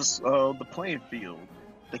revamp the playing field,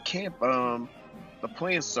 the camp, the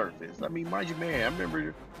playing surface. I mean, mind you, man, I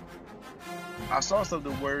remember I saw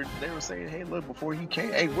something where they were saying, hey, look, before he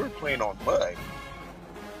came, hey, we're playing on mud.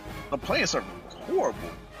 The playing surface was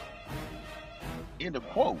horrible. End of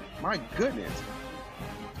quote. My goodness.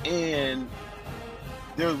 And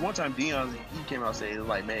there was one time Dion, he came out and said,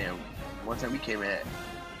 like, man, one time we came in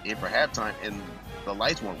for halftime and the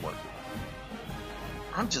lights weren't working.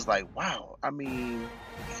 I'm just like, wow. I mean,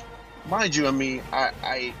 mind you, I mean,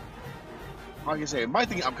 I like I said, my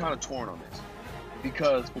thing, I'm kind of torn on this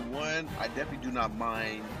because for one, I definitely do not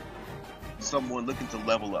mind someone looking to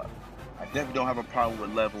level up. I definitely don't have a problem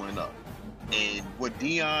with leveling up. And what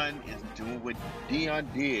Dion is doing, what Dion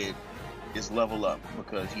did is level up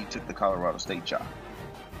because he took the Colorado State job.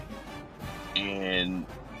 And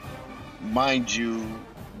mind you,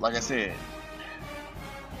 like I said,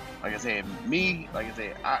 I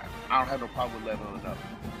don't have no problem with leveling up.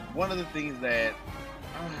 One of the things that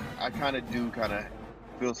I kind of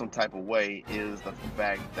feel some type of way is the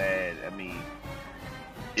fact that, I mean,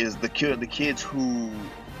 is the kids who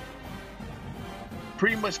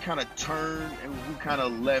pretty much kind of turned and who kind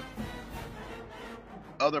of left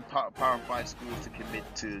other Power 5 schools to commit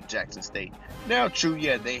to Jackson State. Now, true,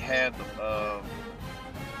 yeah, they have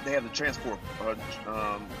the transfer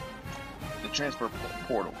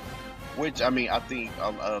portal, which, I mean, I think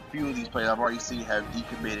a few of these players I've already seen have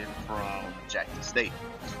decommitted from Jackson State.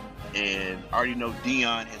 And I already know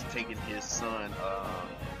Dion has taken his son,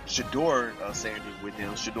 Shador Sanders, with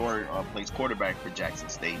him. Shador plays quarterback for Jackson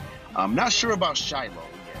State. I'm not sure about Shiloh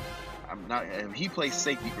yet. I'm not. He plays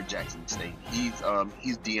safety for Jackson State.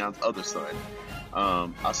 He's Dion's other son.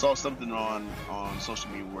 I saw something on social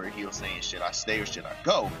media where he was saying, should I stay or should I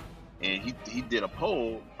go? And he did a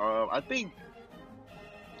poll. I mean,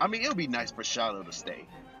 it would be nice for Shiloh to stay.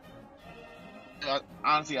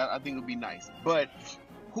 Honestly, I think it would be nice. But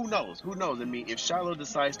who knows? I mean, if Shiloh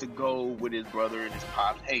decides to go with his brother and his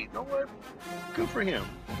pops, hey, you know what? Good for him.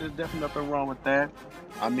 There's definitely nothing wrong with that.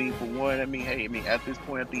 I mean, for one, at this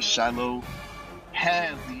point, I think Shiloh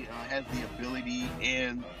has the ability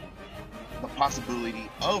and the possibility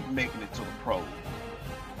of making it to the pros.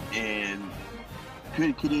 And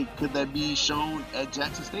could that be shown at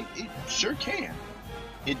Jackson State? It sure can.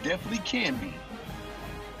 It definitely can be.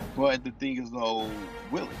 But the thing is, though,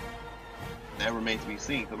 will it? That remains to be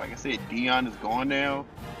seen. Because, like I said, Dion is gone now,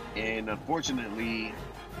 and unfortunately,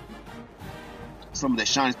 some of that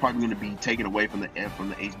shine is probably going to be taken away from the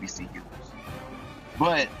HBCUs.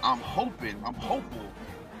 But I'm hopeful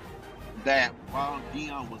that while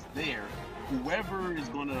Dion was there, whoever is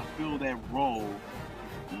going to fill that role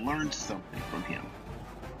learned something from him.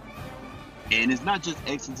 And it's not just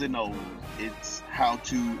X's and O's, it's how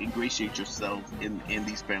to ingratiate yourself in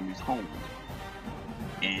these families' homes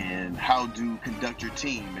and how to conduct your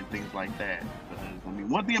team and things like that. Because, I mean,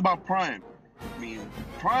 one thing about Prime, he's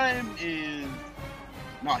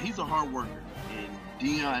a hard worker. And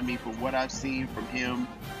Dion, I mean, from what I've seen from him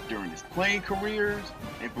during his playing careers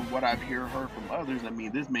and from what I've heard from others, I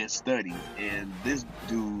mean, this man studies, and this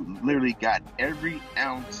dude literally got every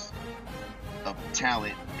ounce of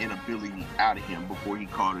talent and ability out of him before he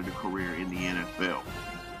called it a career in the NFL.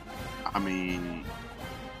 I mean,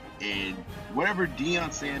 and whatever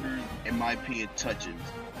Deion Sanders, in my opinion, touches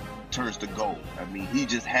turns to gold. I mean, he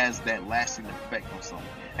just has that lasting effect on someone.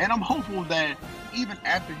 And I'm hopeful that even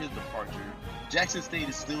after his departure, Jackson State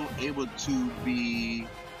is still able to be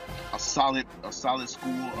a solid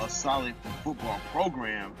school, a solid football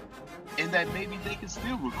program, and that maybe they can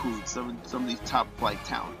still recruit some of these top flight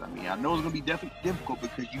talents. I mean, I know it's going to be definitely difficult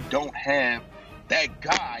because you don't have that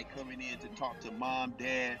guy coming in to talk to mom,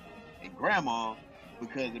 dad, and grandma.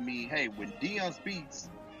 Because, I mean, hey, when Dion speaks,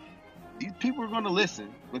 these people are going to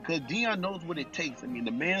listen because Dion knows what it takes. I mean,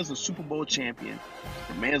 the man's a Super Bowl champion.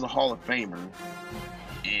 The man's a Hall of Famer.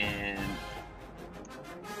 And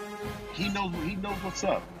he knows what's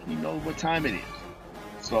up. He knows what time it is.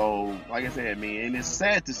 So, like I said, I mean, and it's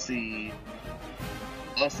sad to see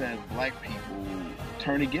us as black people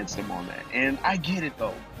turn against him on that. And I get it,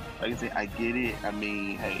 though. like I said, I get it. I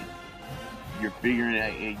mean, hey, you're figuring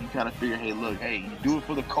it, and you kind of figure, hey, look, hey, you do it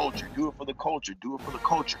for the culture, do it for the culture, do it for the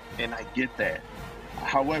culture, and I get that.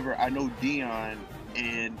 However, I know Dion,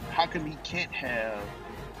 and how come he can't have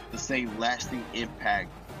the same lasting impact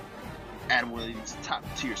at one of these top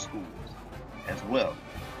tier schools as well?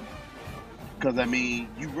 Because I mean,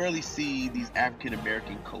 you rarely see these African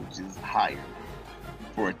American coaches hired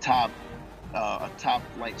for a top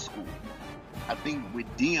flight school. I think with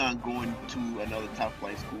Dion going to another top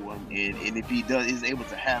flight school, and if he does is able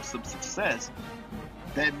to have some success,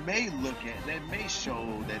 that may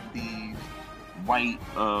show that white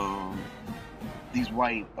um these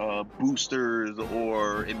white boosters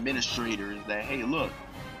or administrators that, hey, look,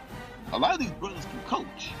 a lot of these brothers can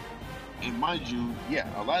coach, and mind you, yeah,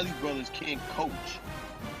 a lot of these brothers can coach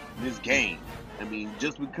this game. I mean,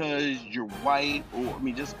 just because you're white, or I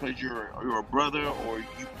mean, just because you're a brother, or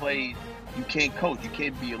you can't coach. You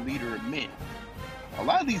can't be a leader of men. A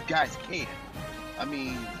lot of these guys can. I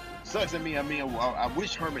mean, sucks. I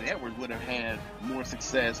wish Herman Edwards would have had more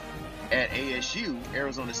success at ASU,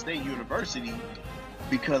 Arizona State University,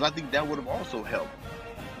 because I think that would have also helped.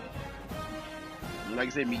 Like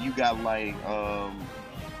I said, I mean, you got like, oh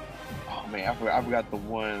man, I forgot the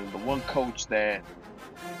one coach that,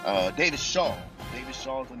 David Shaw. David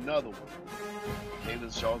Shaw is another one.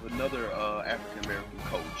 David Shaw is another African American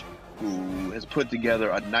coach who has put together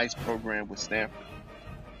a nice program with Stanford.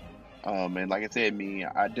 And like I said, I mean,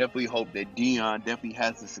 I definitely hope that Dion definitely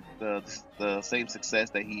has the same success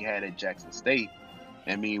that he had at Jackson State.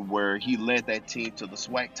 I mean, where he led that team to the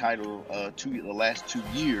SWAC title the last 2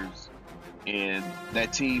 years, and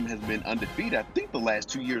that team has been undefeated, I think, the last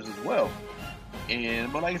 2 years as well.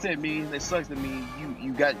 But like I said, I mean, it sucks. I mean,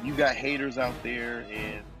 you got haters out there,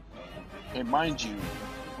 and mind you,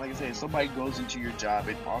 like I said, if somebody goes into your job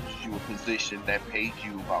and offers you a position that pays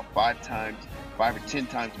you about 5 or 10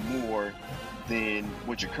 times more than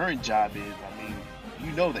what your current job is, I mean,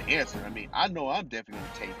 you know the answer. I mean, I know I'm definitely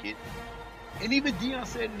gonna take it. And even Dion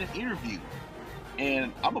said in an interview,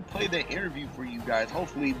 and I'm gonna play that interview for you guys,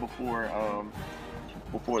 hopefully before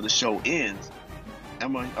the show ends. I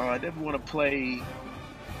definitely want to play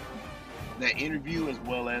that interview, as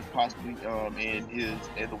well as possibly and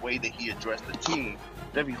the way that he addressed the team.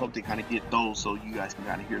 Definitely hope they kind of get those, so you guys can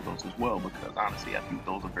kind of hear those as well, because honestly, I think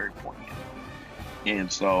those are very poignant.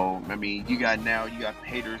 And so, I mean, you got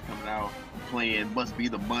haters coming out playing "Must Be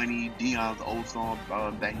the Money," Dion's old song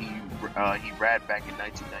that he rapped back in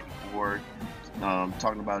 1994.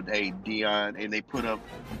 Talking about, hey, Dion, and they put up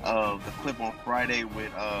the clip on Friday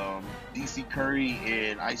with DC Curry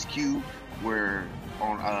and Ice Cube, where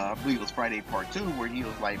on I believe it was Friday Part 2, where he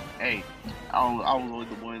was like, hey, I was only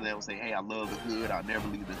the one that would say, hey, I love the hood, I'll never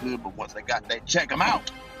leave the hood, but once I got that check, I'm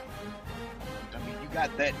out. I mean, you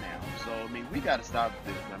got that now. So, I mean, we got to stop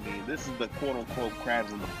this. I mean, this is the quote-unquote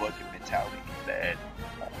crabs in the bucket mentality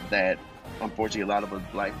that unfortunately a lot of us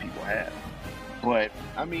black people have. But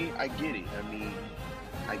I mean, I get it.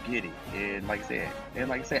 And like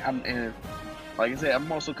I said,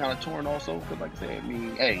 I'm also kind of torn also, because like I said, I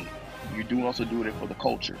mean, hey, you're also doing it for the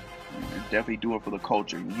culture. You're definitely doing it for the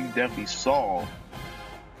culture. You definitely saw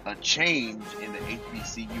a change in the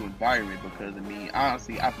HBCU environment, because I mean,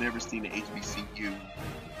 honestly, I've never seen an HBCU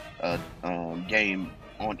game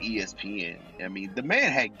on ESPN. I mean, the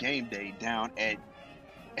man had game day down at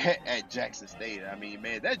Jackson State. I mean,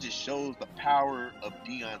 man, that just shows the power of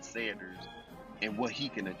Deion Sanders and what he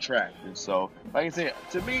can attract. And so, like I said,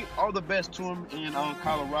 to me, all the best to him in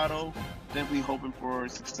Colorado. Definitely hoping for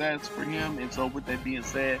success for him. And so, with that being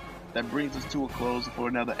said, that brings us to a close for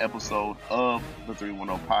another episode of the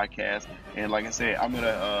 310 podcast. And like I said, I'm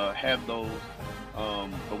gonna have those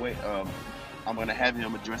the way I'm gonna have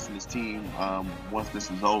him addressing his team once this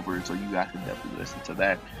is over, so you guys can definitely listen to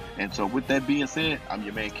that. And so, with that being said, I'm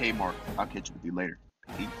your man K Mark. I'll catch you with you later.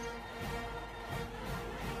 Peace.